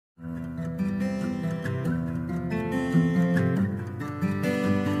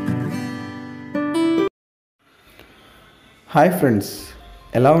Hi friends,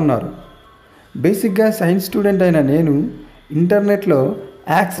 ఎలా ఉన్నారు? బేసిక్గా సైన్స్ స్టూడెంట్ అయిన నేను ఇంటర్నెట్లో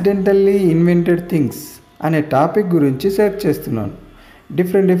యాక్సిడెంటల్లీ ఇన్వెంటెడ్ థింగ్స్ అనే టాపిక్ గురించి సెర్చ్ చేస్తున్నాను.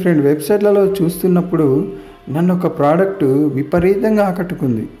 డిఫరెంట్ వెబ్సైట్లలో చూస్తున్నప్పుడు నన్ను ఒక ప్రోడక్ట్ విపరీతంగా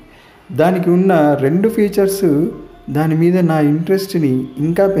ఆకట్టుకుంది. దానికి ఉన్న 2 ఫీచర్స్ దాని మీద నా ఇంట్రెస్ట్ని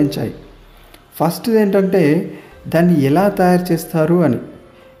ఇంకా పెంచాయి. ఫస్ట్ ఏంటంటే దాన్ని ఎలా తయారు చేస్తారు అని.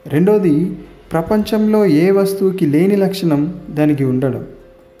 రెండోది, ప్రపంచంలో ఏ వస్తువుకి లేని లక్షణం దానికి ఉండడం,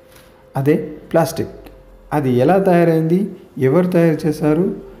 అదే ప్లాస్టిక్. అది ఎలా తయారైంది, ఎవరు తయారు చేశారు,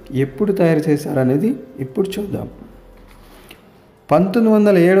 ఎప్పుడు తయారు చేశారు అనేది ఇప్పుడు చూద్దాం.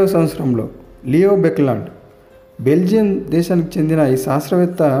 1907వ సంవత్సరంలో లియో బెక్లాండ్, బెల్జియం దేశానికి చెందిన ఈ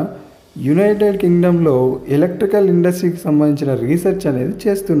శాస్త్రవేత్త యునైటెడ్ కింగ్డమ్లో ఎలక్ట్రికల్ ఇండస్ట్రీకి సంబంధించిన రీసెర్చ్ అనేది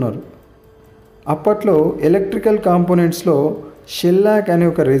చేస్తున్నారు. అప్పట్లో ఎలక్ట్రికల్ కాంపోనెంట్స్లో షెల్లాక్ అనే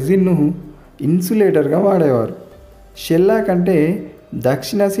ఒక రెజిన్ను ఇన్సులేటర్గా వాడేవారు. షెల్లాక్ అంటే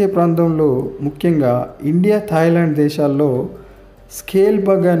దక్షిణాసియా ప్రాంతంలో, ముఖ్యంగా ఇండియా, థాయిలాండ్ దేశాల్లో స్కేల్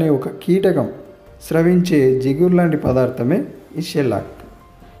బగ్ అనే ఒక కీటకం స్రవించే జిగురు లాంటి పదార్థమే ఈ షెల్లాక్.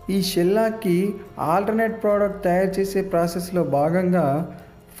 ఈ షెల్లాక్కి ఆల్టర్నేట్ ప్రోడక్ట్ తయారు చేసే ప్రాసెస్లో భాగంగా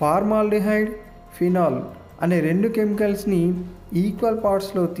ఫార్మాల్డిహైడ్, ఫినాల్ అనే 2 కెమికల్స్ని ఈక్వల్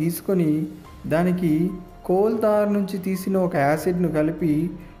పార్ట్స్లో తీసుకొని దానికి కోల్ తార్ నుంచి తీసిన ఒక యాసిడ్ను కలిపి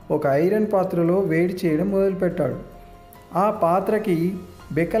ఒక ఐరన్ పాత్రలో వేడి చేయడం మొదలుపెట్టాడు. ఆ పాత్రకి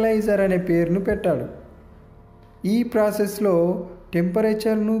బెకలైజర్ అనే పేరును పెట్టాడు. ఈ ప్రాసెస్లో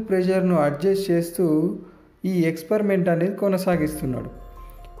టెంపరేచర్ను, ప్రెషర్ను అడ్జస్ట్ చేస్తూ ఈ ఎక్స్పెరిమెంట్ అనేది కొనసాగిస్తున్నాడు.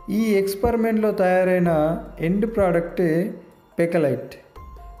 ఈ ఎక్స్పెరిమెంట్లో తయారైన ఎండ్ ప్రోడక్టే బెకలైట్.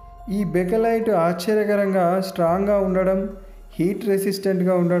 ఈ బెకలైట్ ఆశ్చర్యకరంగా స్ట్రాంగ్గా ఉండడం, హీట్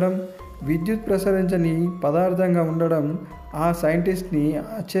రెసిస్టెంట్గా ఉండడం, విద్యుత్ ప్రసరించని పదార్థంగా ఉండడం ఆ సైంటిస్ట్ని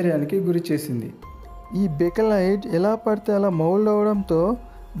ఆశ్చర్యానికి గురి చేసింది. ఈ బెకలైట్ ఎలా పడితే అలా మౌల్డ్ అవడంతో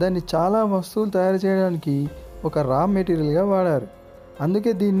దాన్ని చాలా వస్తువులు తయారు చేయడానికి ఒక రా మెటీరియల్గా వాడారు.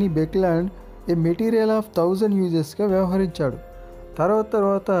 అందుకే దీన్ని బెక్లాండ్ ఏ మెటీరియల్ ఆఫ్ 1000 యూజెస్గా వ్యవహరించాడు.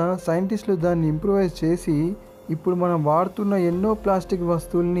 తర్వాత సైంటిస్టులు దాన్ని ఇంప్రూవైజ్ చేసి ఇప్పుడు మనం వాడుతున్న ఎన్నో ప్లాస్టిక్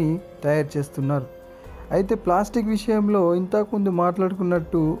వస్తువుల్ని తయారు చేస్తున్నారు. అయితే ప్లాస్టిక్ విషయంలో ఇంతకుముందు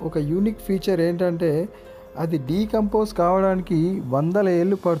మాట్లాడుకున్నట్టు ఒక యూనిక్ ఫీచర్ ఏంటంటే అది డీకంపోజ్ కావడానికి 100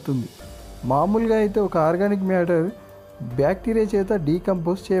 ఏళ్ళు పడుతుంది. మామూలుగా అయితే ఒక ఆర్గానిక్ మ్యాటర్ బ్యాక్టీరియా చేత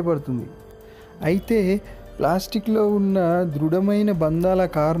డీకంపోజ్ చేయబడుతుంది. అయితే ప్లాస్టిక్లో ఉన్న దృఢమైన బంధాల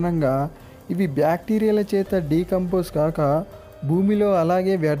కారణంగా ఇవి బ్యాక్టీరియాల చేత డీకంపోజ్ కాక భూమిలో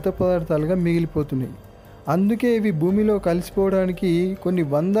అలాగే వ్యర్థ పదార్థాలుగా మిగిలిపోతున్నాయి. అందుకే ఇవి భూమిలో కలిసిపోవడానికి కొన్ని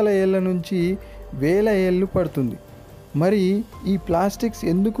 100 ఏళ్ళ నుంచి 1000 ఏళ్ళు పడుతుంది. మరి ఈ ప్లాస్టిక్స్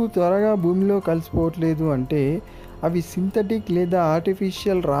ఎందుకు త్వరగా భూమిలో కలిసిపోవట్లేదు అంటే అవి సింథటిక్ లేదా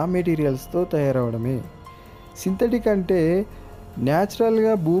ఆర్టిఫిషియల్ రా మెటీరియల్స్తో తయారవడమే. సింథటిక్ అంటే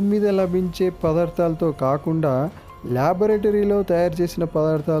న్యాచురల్గా భూమి మీద లభించే పదార్థాలతో కాకుండా ల్యాబొరేటరీలో తయారు చేసిన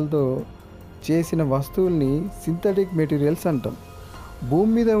పదార్థాలతో చేసిన వస్తువుల్ని సింథటిక్ మెటీరియల్స్ అంటాం.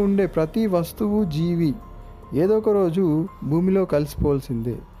 భూమి మీద ఉండే ప్రతి వస్తువు, జీవి ఏదో ఒక రోజు భూమిలో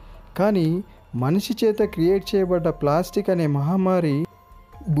కలిసిపోవాల్సిందే. కానీ మనిషి చేత క్రియేట్ చేయబడ్డ ప్లాస్టిక్ అనే మహమ్మారి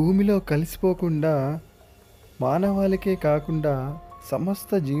భూమిలో కలిసిపోకుండా మానవాళికే కాకుండా సమస్త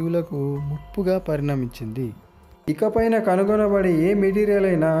జీవులకు ముప్పుగా పరిణమించింది. ఇకపైన కనుగొనబడే ఏ మెటీరియల్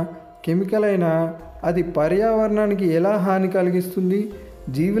అయినా, కెమికల్ అయినా అది పర్యావరణానికి ఎలా హాని కలిగిస్తుంది,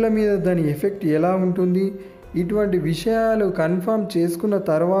 జీవుల మీద దాని ఎఫెక్ట్ ఎలా ఉంటుంది, ఇటువంటి విషయాలు కన్ఫర్మ్ చేసుకున్న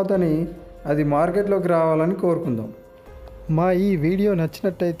తర్వాతనే అది మార్కెట్లోకి రావాలని కోరుకుందాం. మా ఈ వీడియో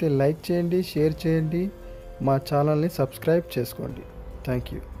నచ్చినట్టయితే లైక్ చేయండి, షేర్ చేయండి, మా ఛానల్ని సబ్స్క్రైబ్ చేసుకోండి.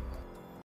 Thank you.